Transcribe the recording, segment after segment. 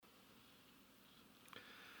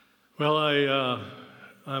Well,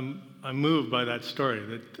 I'm moved by that story,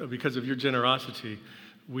 that because of your generosity,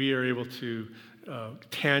 we are able to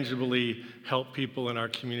tangibly help people in our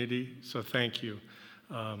community, so thank you.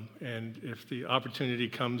 And if the opportunity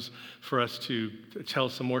comes for us to tell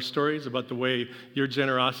some more stories about the way your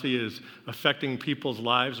generosity is affecting people's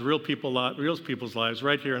lives, real people's lives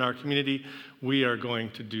right here in our community, we are going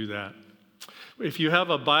to do that. If you have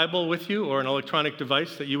a Bible with you or an electronic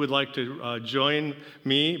device that you would like to join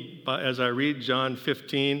me as I read John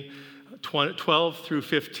 15, 12 through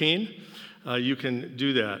 15, you can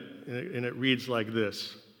do that. And it reads like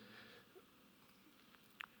this.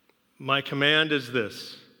 My command is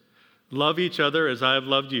this: love each other as I have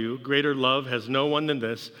loved you. Greater love has no one than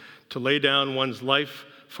this, to lay down one's life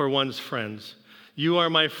for one's friends. You are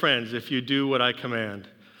my friends if you do what I command.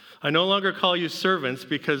 I no longer call you servants,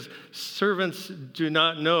 because servants do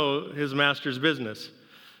not know his master's business.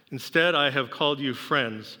 Instead, I have called you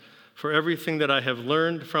friends, for everything that I have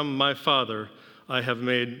learned from my Father, I have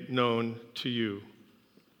made known to you.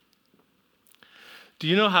 Do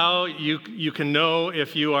you know how you can know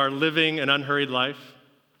if you are living an unhurried life?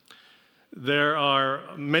 There are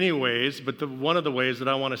many ways, but one of the ways that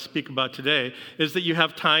I want to speak about today is that you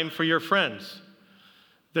have time for your friends.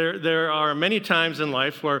 There are many times in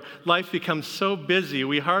life where life becomes so busy,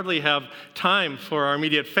 we hardly have time for our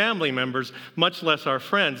immediate family members, much less our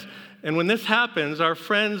friends. And when this happens, our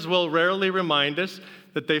friends will rarely remind us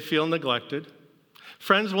that they feel neglected.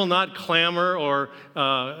 Friends will not clamor or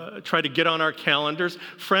try to get on our calendars.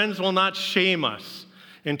 Friends will not shame us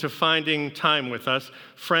into finding time with us.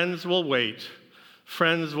 Friends will wait.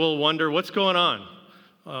 Friends will wonder what's going on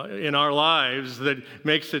in our lives that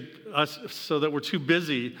makes it us so that we're too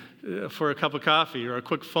busy for a cup of coffee or a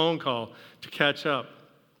quick phone call to catch up.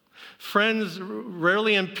 Friends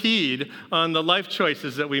rarely impede on the life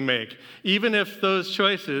choices that we make, even if those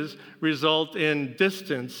choices result in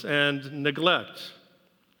distance and neglect.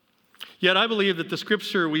 Yet I believe that the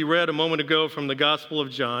scripture we read a moment ago from the Gospel of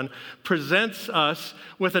John presents us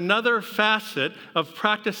with another facet of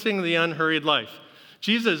practicing the unhurried life.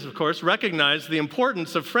 Jesus, of course, recognized the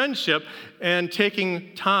importance of friendship and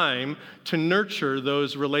taking time to nurture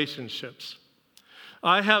those relationships.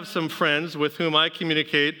 I have some friends with whom I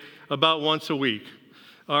communicate about once a week.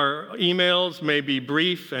 Our emails may be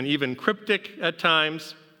brief and even cryptic at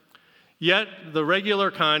times, yet the regular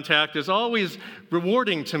contact is always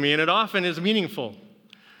rewarding to me, and it often is meaningful.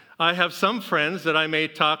 I have some friends that I may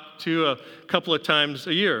talk to a couple of times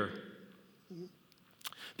a year.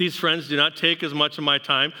 These friends do not take as much of my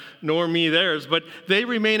time, nor me theirs, but they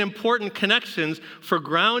remain important connections for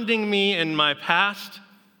grounding me in my past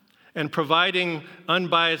and providing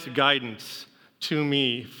unbiased guidance to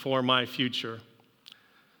me for my future.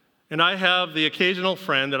 And I have the occasional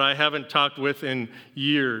friend that I haven't talked with in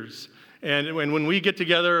years. And when we get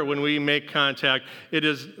together or when we make contact, it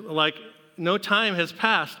is like no time has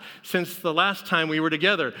passed since the last time we were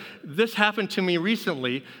together. This happened to me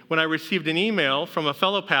recently when I received an email from a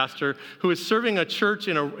fellow pastor who is serving a church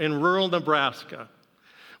in rural Nebraska.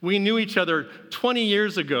 We knew each other 20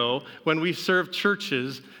 years ago when we served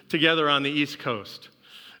churches together on the East Coast.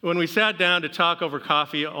 When we sat down to talk over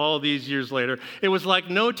coffee all these years later, it was like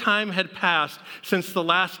no time had passed since the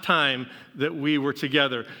last time that we were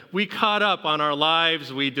together. We caught up on our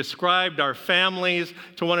lives. We described our families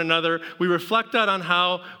to one another. We reflected on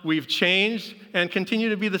how we've changed and continue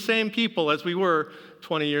to be the same people as we were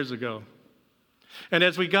 20 years ago. And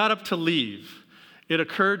as we got up to leave, it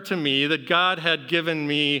occurred to me that God had given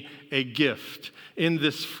me a gift in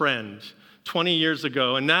this friend 20 years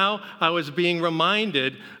ago, and now I was being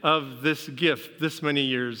reminded of this gift this many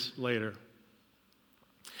years later.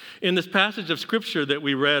 In this passage of Scripture that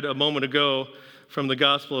we read a moment ago from the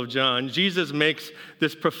Gospel of John, Jesus makes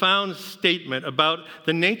this profound statement about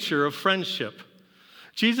the nature of friendship.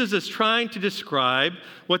 Jesus is trying to describe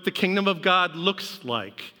what the kingdom of God looks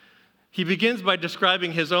like. He begins by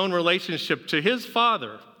describing his own relationship to his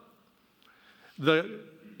Father. The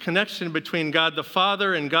connection between God the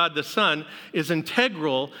Father and God the Son is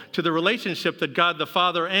integral to the relationship that God the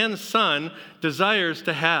Father and Son desires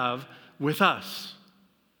to have with us.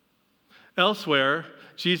 Elsewhere,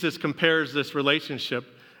 Jesus compares this relationship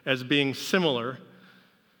as being similar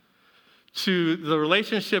to the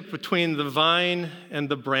relationship between the vine and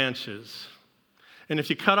the branches. And if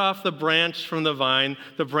you cut off the branch from the vine,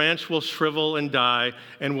 the branch will shrivel and die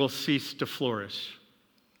and will cease to flourish.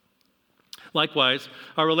 Likewise,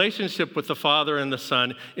 our relationship with the Father and the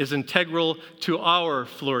Son is integral to our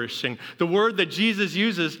flourishing. The word that Jesus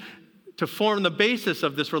uses to form the basis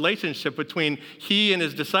of this relationship between he and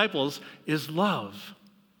his disciples is love.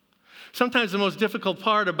 Sometimes the most difficult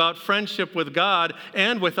part about friendship with God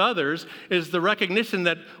and with others is the recognition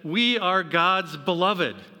that we are God's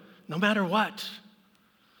beloved, no matter what.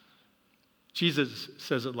 Jesus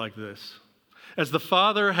says it like this: "As the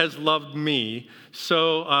Father has loved me,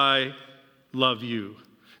 so I love you.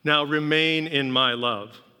 Now remain in my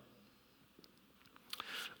love."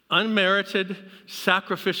 Unmerited,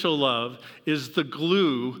 sacrificial love is the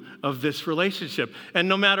glue of this relationship. And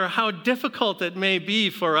no matter how difficult it may be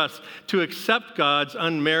for us to accept God's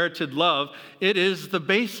unmerited love, it is the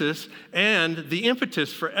basis and the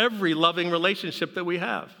impetus for every loving relationship that we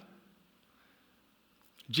have.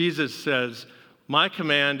 Jesus says, "My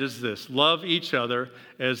command is this: love each other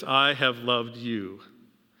as I have loved you.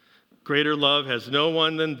 Greater love has no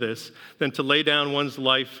one than this, than to lay down one's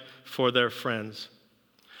life for their friends."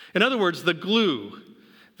 In other words, the glue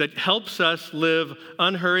that helps us live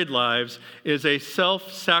unhurried lives is a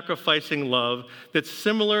self-sacrificing love that's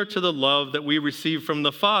similar to the love that we receive from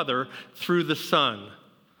the Father through the Son.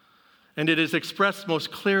 And it is expressed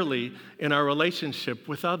most clearly in our relationship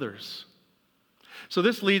with others. So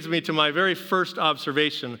this leads me to my very first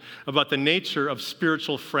observation about the nature of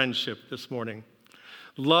spiritual friendship this morning.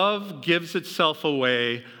 Love gives itself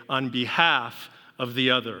away on behalf of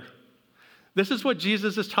the other. This is what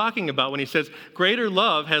Jesus is talking about when he says, greater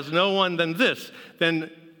love has no one than this,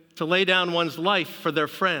 than to lay down one's life for their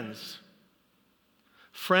friends.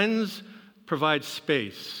 Friends provide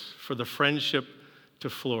space for the friendship to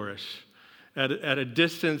flourish at a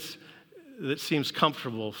distance that seems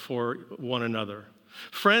comfortable for one another.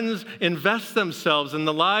 Friends invest themselves in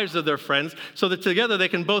the lives of their friends so that together they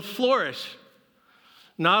can both flourish.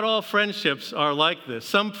 Not all friendships are like this.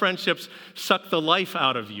 Some friendships suck the life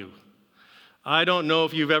out of you. I don't know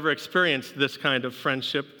if you've ever experienced this kind of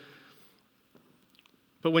friendship,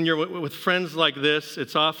 but when you're with friends like this,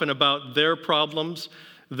 it's often about their problems,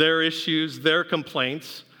 their issues, their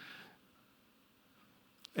complaints,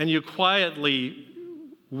 and you quietly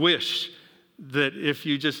wish that if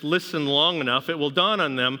you just listen long enough, it will dawn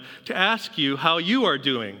on them to ask you how you are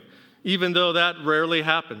doing, even though that rarely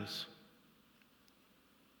happens.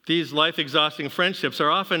 These life-exhausting friendships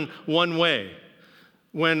are often one way.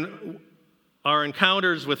 When our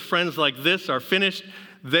encounters with friends like this are finished,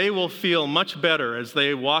 they will feel much better as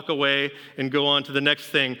they walk away and go on to the next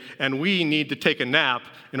thing, and we need to take a nap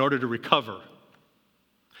in order to recover.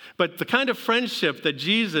 But the kind of friendship that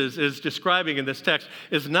Jesus is describing in this text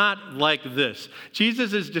is not like this.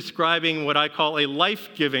 Jesus is describing what I call a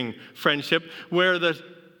life-giving friendship, where the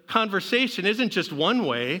conversation isn't just one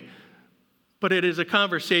way, but it is a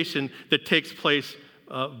conversation that takes place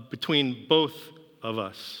between both of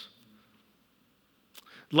us.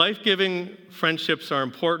 Life-giving friendships are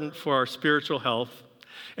important for our spiritual health,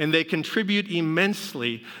 and they contribute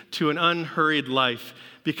immensely to an unhurried life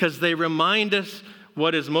because they remind us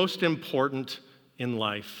what is most important in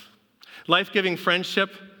life. Life-giving friendship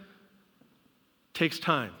takes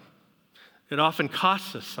time. It often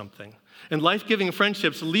costs us something. And life-giving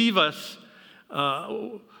friendships leave us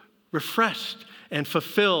refreshed and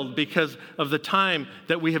fulfilled because of the time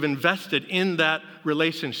that we have invested in that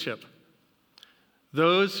relationship.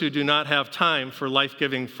 Those who do not have time for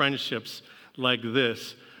life-giving friendships like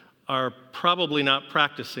this are probably not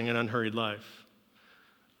practicing an unhurried life.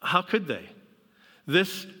 How could they?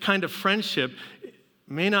 This kind of friendship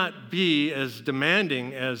may not be as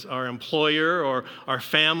demanding as our employer or our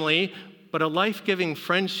family, but a life-giving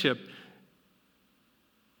friendship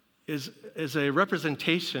is a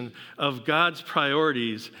representation of God's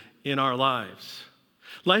priorities in our lives.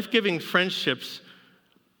 Life-giving friendships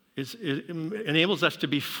it enables us to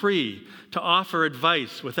be free, to offer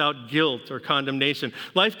advice without guilt or condemnation.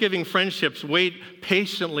 Life-giving friendships wait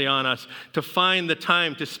patiently on us to find the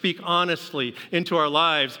time to speak honestly into our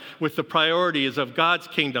lives with the priorities of God's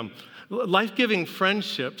kingdom. Life-giving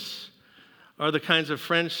friendships are the kinds of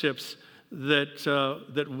friendships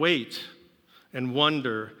that wait and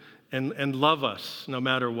wonder and love us no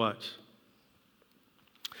matter what.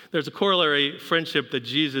 There's a corollary friendship that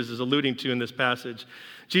Jesus is alluding to in this passage.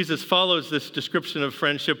 Jesus follows this description of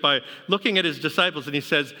friendship by looking at his disciples, and he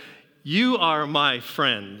says, "You are my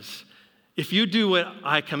friends. If you do what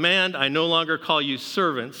I command, I no longer call you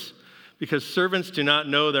servants, because servants do not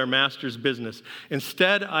know their master's business.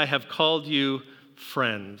 Instead, I have called you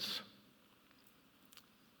friends."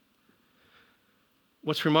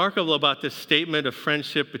 What's remarkable about this statement of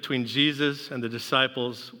friendship between Jesus and the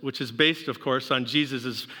disciples, which is based, of course, on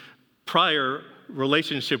Jesus' prior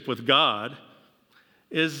relationship with God,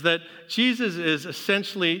 is that Jesus is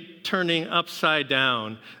essentially turning upside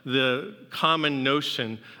down the common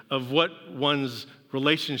notion of what one's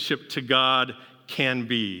relationship to God can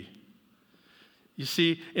be. You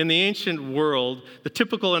see, in the ancient world, the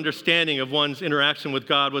typical understanding of one's interaction with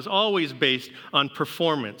God was always based on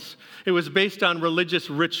performance. It was based on religious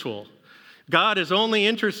ritual. God is only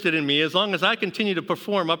interested in me as long as I continue to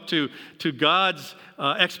perform up to God's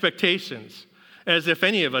expectations, as if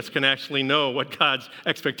any of us can actually know what God's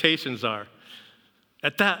expectations are.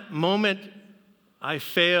 At that moment, I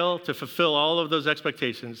fail to fulfill all of those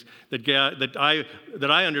expectations that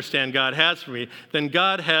I understand God has for me, then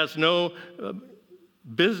God has no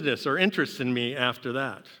business or interest in me after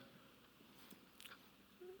that.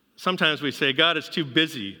 Sometimes we say, God is too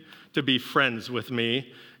busy to be friends with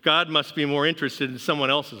me. God must be more interested in someone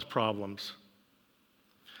else's problems.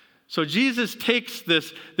 So Jesus takes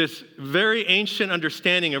this very ancient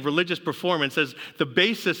understanding of religious performance as the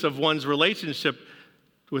basis of one's relationship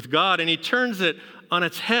with God, and he turns it on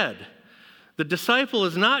its head. The disciple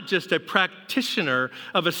is not just a practitioner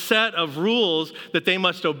of a set of rules that they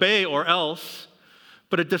must obey or else,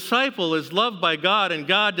 but a disciple is loved by God, and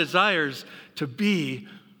God desires to be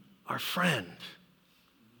our friend.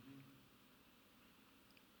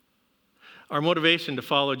 Our motivation to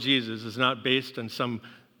follow Jesus is not based on some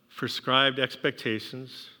prescribed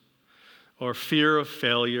expectations or fear of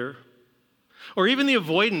failure or even the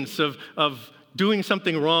avoidance of doing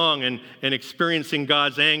something wrong and experiencing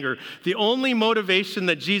God's anger. The only motivation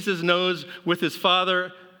that Jesus knows with his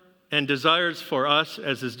Father and desires for us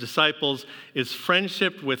as his disciples is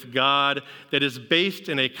friendship with God that is based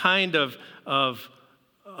in a kind of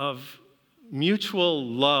mutual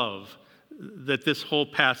love that this whole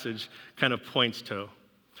passage kind of points to.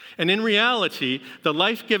 And in reality, the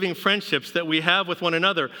life-giving friendships that we have with one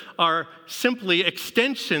another are simply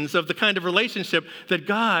extensions of the kind of relationship that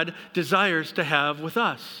God desires to have with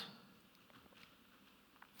us.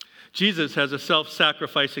 Jesus has a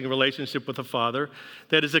self-sacrificing relationship with the Father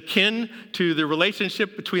that is akin to the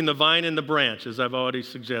relationship between the vine and the branch, as I've already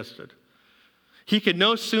suggested. He could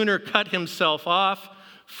no sooner cut himself off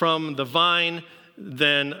from the vine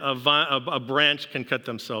than a branch can cut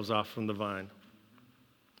themselves off from the vine.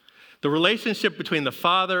 The relationship between the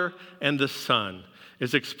Father and the Son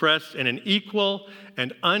is expressed in an equal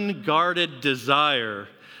and unguarded desire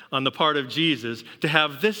on the part of Jesus to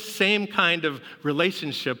have this same kind of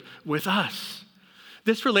relationship with us.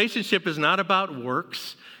 This relationship is not about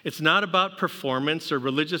works. It's not about performance or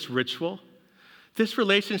religious ritual. This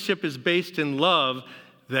relationship is based in love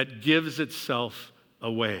that gives itself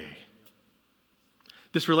away.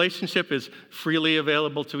 This relationship is freely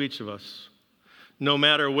available to each of us, no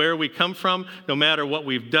matter where we come from, no matter what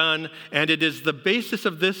we've done. And it is the basis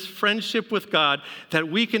of this friendship with God that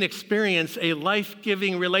we can experience a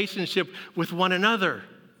life-giving relationship with one another.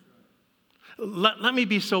 Let me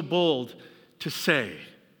be so bold to say,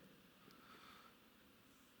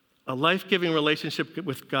 a life-giving relationship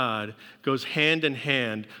with God goes hand in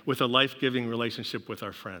hand with a life-giving relationship with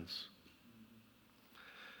our friends.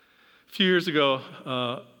 A few years ago,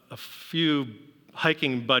 a few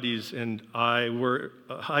hiking buddies and I were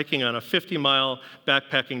hiking on a 50-mile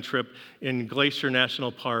backpacking trip in Glacier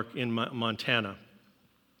National Park in Montana.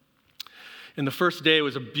 And the first day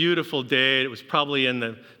was a beautiful day. It was probably in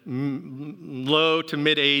the low to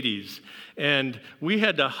mid 80s. And we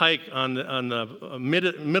had to hike on the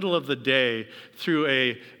middle of the day through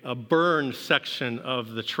a burned section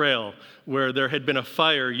of the trail where there had been a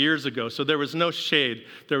fire years ago. So there was no shade.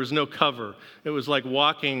 There was no cover. It was like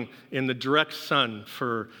walking in the direct sun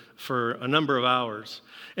for a number of hours.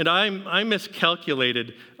 And I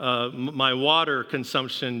miscalculated my water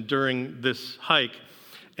consumption during this hike.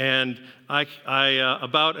 And I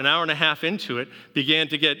about an hour and a half into it, began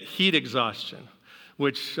to get heat exhaustion,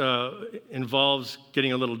 which involves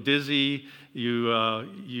getting a little dizzy. You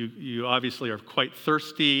obviously are quite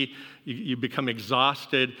thirsty. You become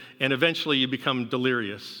exhausted, and eventually you become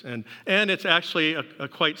delirious. And it's actually a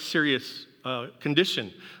quite serious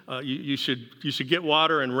condition. You should get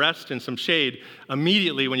water and rest in some shade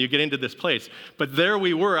immediately when you get into this place. But there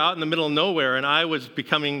we were out in the middle of nowhere, and I was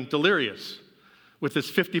becoming delirious with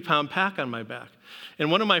this 50-pound pack on my back.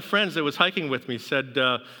 And one of my friends that was hiking with me said,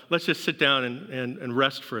 let's just sit down and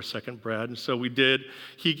rest for a second, Brad. And so we did.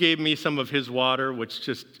 He gave me some of his water, which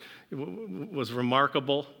just was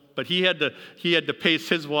remarkable. But he had to pace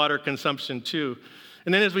his water consumption too.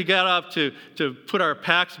 And then as we got up to put our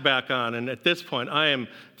packs back on, and at this point I am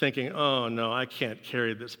thinking, oh no, I can't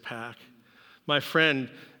carry this pack. My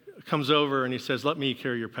friend comes over and he says, let me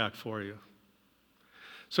carry your pack for you.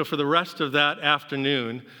 So for the rest of that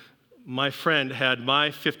afternoon, my friend had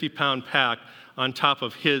my 50-pound pack on top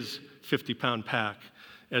of his 50-pound pack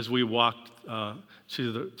as we walked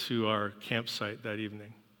to our campsite that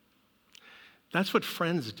evening. That's what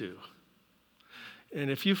friends do. And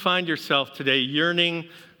if you find yourself today yearning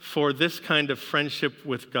for this kind of friendship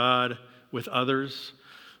with God, with others,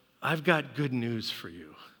 I've got good news for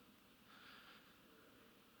you.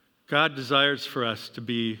 God desires for us to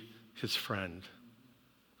be his friend.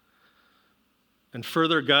 And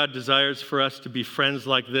further, God desires for us to be friends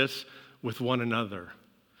like this with one another.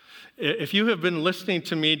 If you have been listening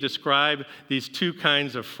to me describe these two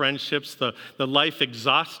kinds of friendships, the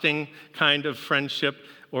life-exhausting kind of friendship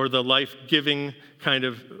or the life-giving kind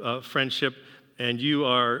of friendship, and you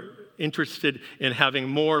are interested in having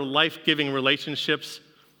more life-giving relationships,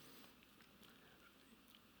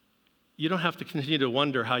 you don't have to continue to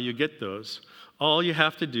wonder how you get those. All you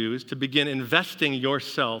have to do is to begin investing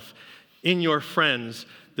yourself in your friends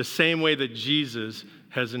the same way that Jesus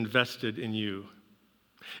has invested in you.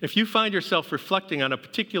 If you find yourself reflecting on a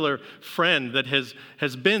particular friend that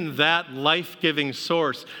has been that life-giving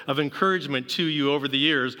source of encouragement to you over the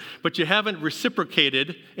years, but you haven't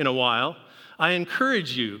reciprocated in a while, I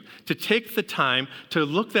encourage you to take the time to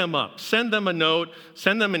look them up. Send them a note,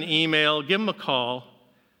 send them an email, give them a call,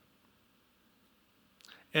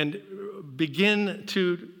 and begin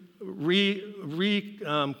to recover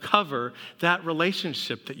that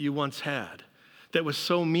relationship that you once had that was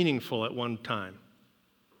so meaningful at one time.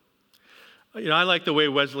 I like the way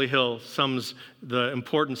Wesley Hill sums the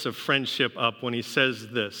importance of friendship up when he says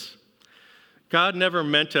this: God never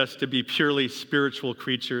meant us to be purely spiritual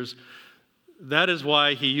creatures. That is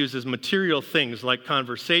why he uses material things like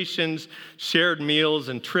conversations, shared meals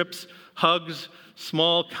and trips, hugs,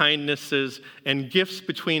 small kindnesses, and gifts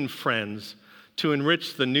between friends to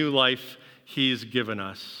enrich the new life he's given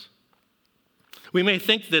us. We may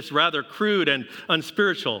think this rather crude and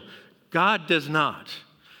unspiritual. God does not.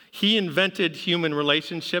 He invented human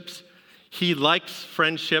relationships. He likes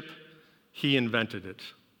friendship. He invented it.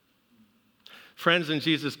 Friends in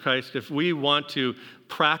Jesus Christ, if we want to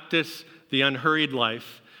practice the unhurried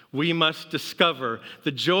life, we must discover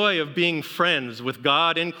the joy of being friends with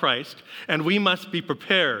God in Christ, and we must be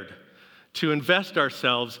prepared to invest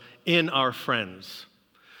ourselves in our friends.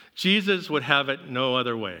 Jesus would have it no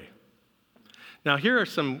other way. Now, here are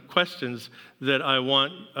some questions that I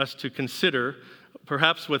want us to consider,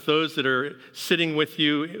 perhaps with those that are sitting with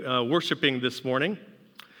you worshiping this morning.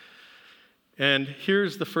 And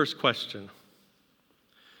here's the first question.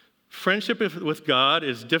 Friendship with God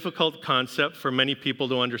is a difficult concept for many people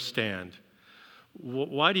to understand.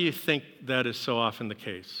 Why do you think that is so often the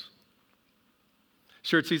case?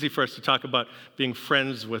 Sure, it's easy for us to talk about being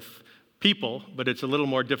friends with people, but it's a little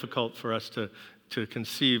more difficult for us to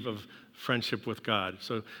conceive of friendship with God.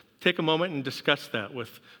 So take a moment and discuss that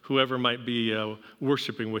with whoever might be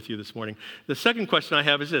worshiping with you this morning. The second question I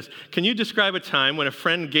have is this: can you describe a time when a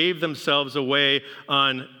friend gave themselves away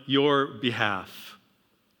on your behalf?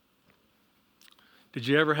 Did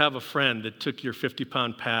you ever have a friend that took your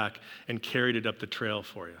 50-pound pack and carried it up the trail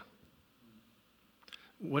for you?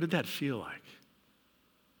 What did that feel like?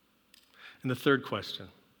 And the third question: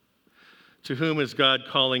 to whom is God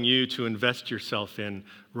calling you to invest yourself in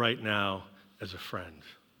right now as a friend?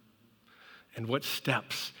 And what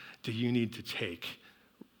steps do you need to take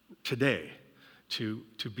today to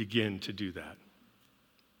begin to do that?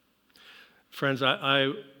 Friends,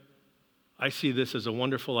 I see this as a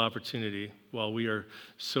wonderful opportunity while we are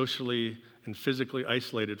socially and physically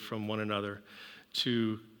isolated from one another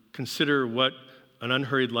to consider what an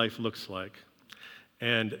unhurried life looks like.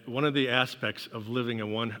 And one of the aspects of living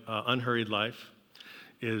an unhurried life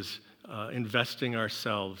is investing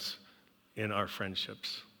ourselves in our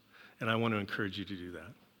friendships. And I want to encourage you to do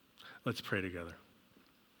that. Let's pray together.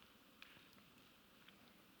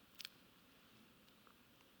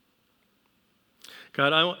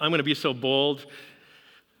 God, I'm going to be so bold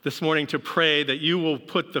this morning to pray that you will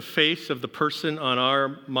put the face of the person on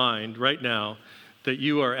our mind right now that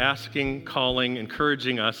you are asking, calling,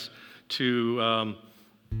 encouraging us to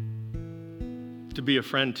be a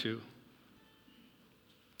friend to.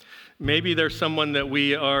 Maybe there's someone that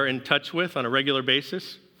we are in touch with on a regular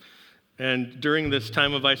basis, and during this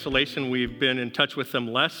time of isolation, we've been in touch with them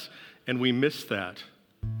less, and we miss that.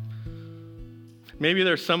 Maybe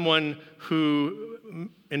there's someone who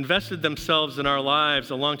invested themselves in our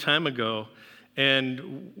lives a long time ago,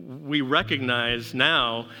 and we recognize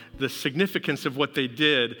now the significance of what they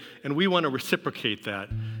did, and we want to reciprocate that.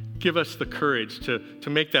 Give us the courage to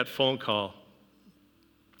make that phone call,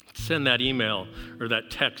 send that email or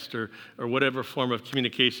that text or whatever form of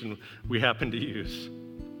communication we happen to use.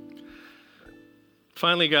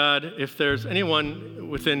 Finally, God, if there's anyone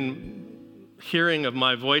within hearing of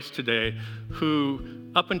my voice today who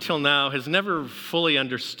up until now has never fully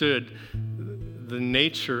understood the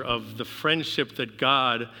nature of the friendship that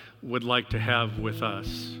God would like to have with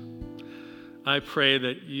us. I pray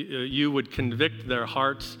that you would convict their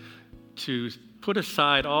hearts to put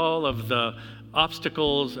aside all of the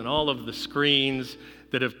obstacles and all of the screens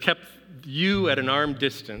that have kept you at an arm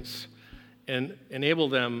distance, and enable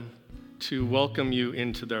them to welcome you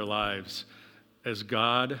into their lives as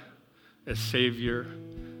God, as Savior,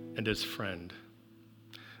 and as friend.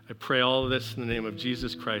 I pray all of this in the name of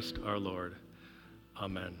Jesus Christ our Lord.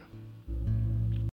 Amen.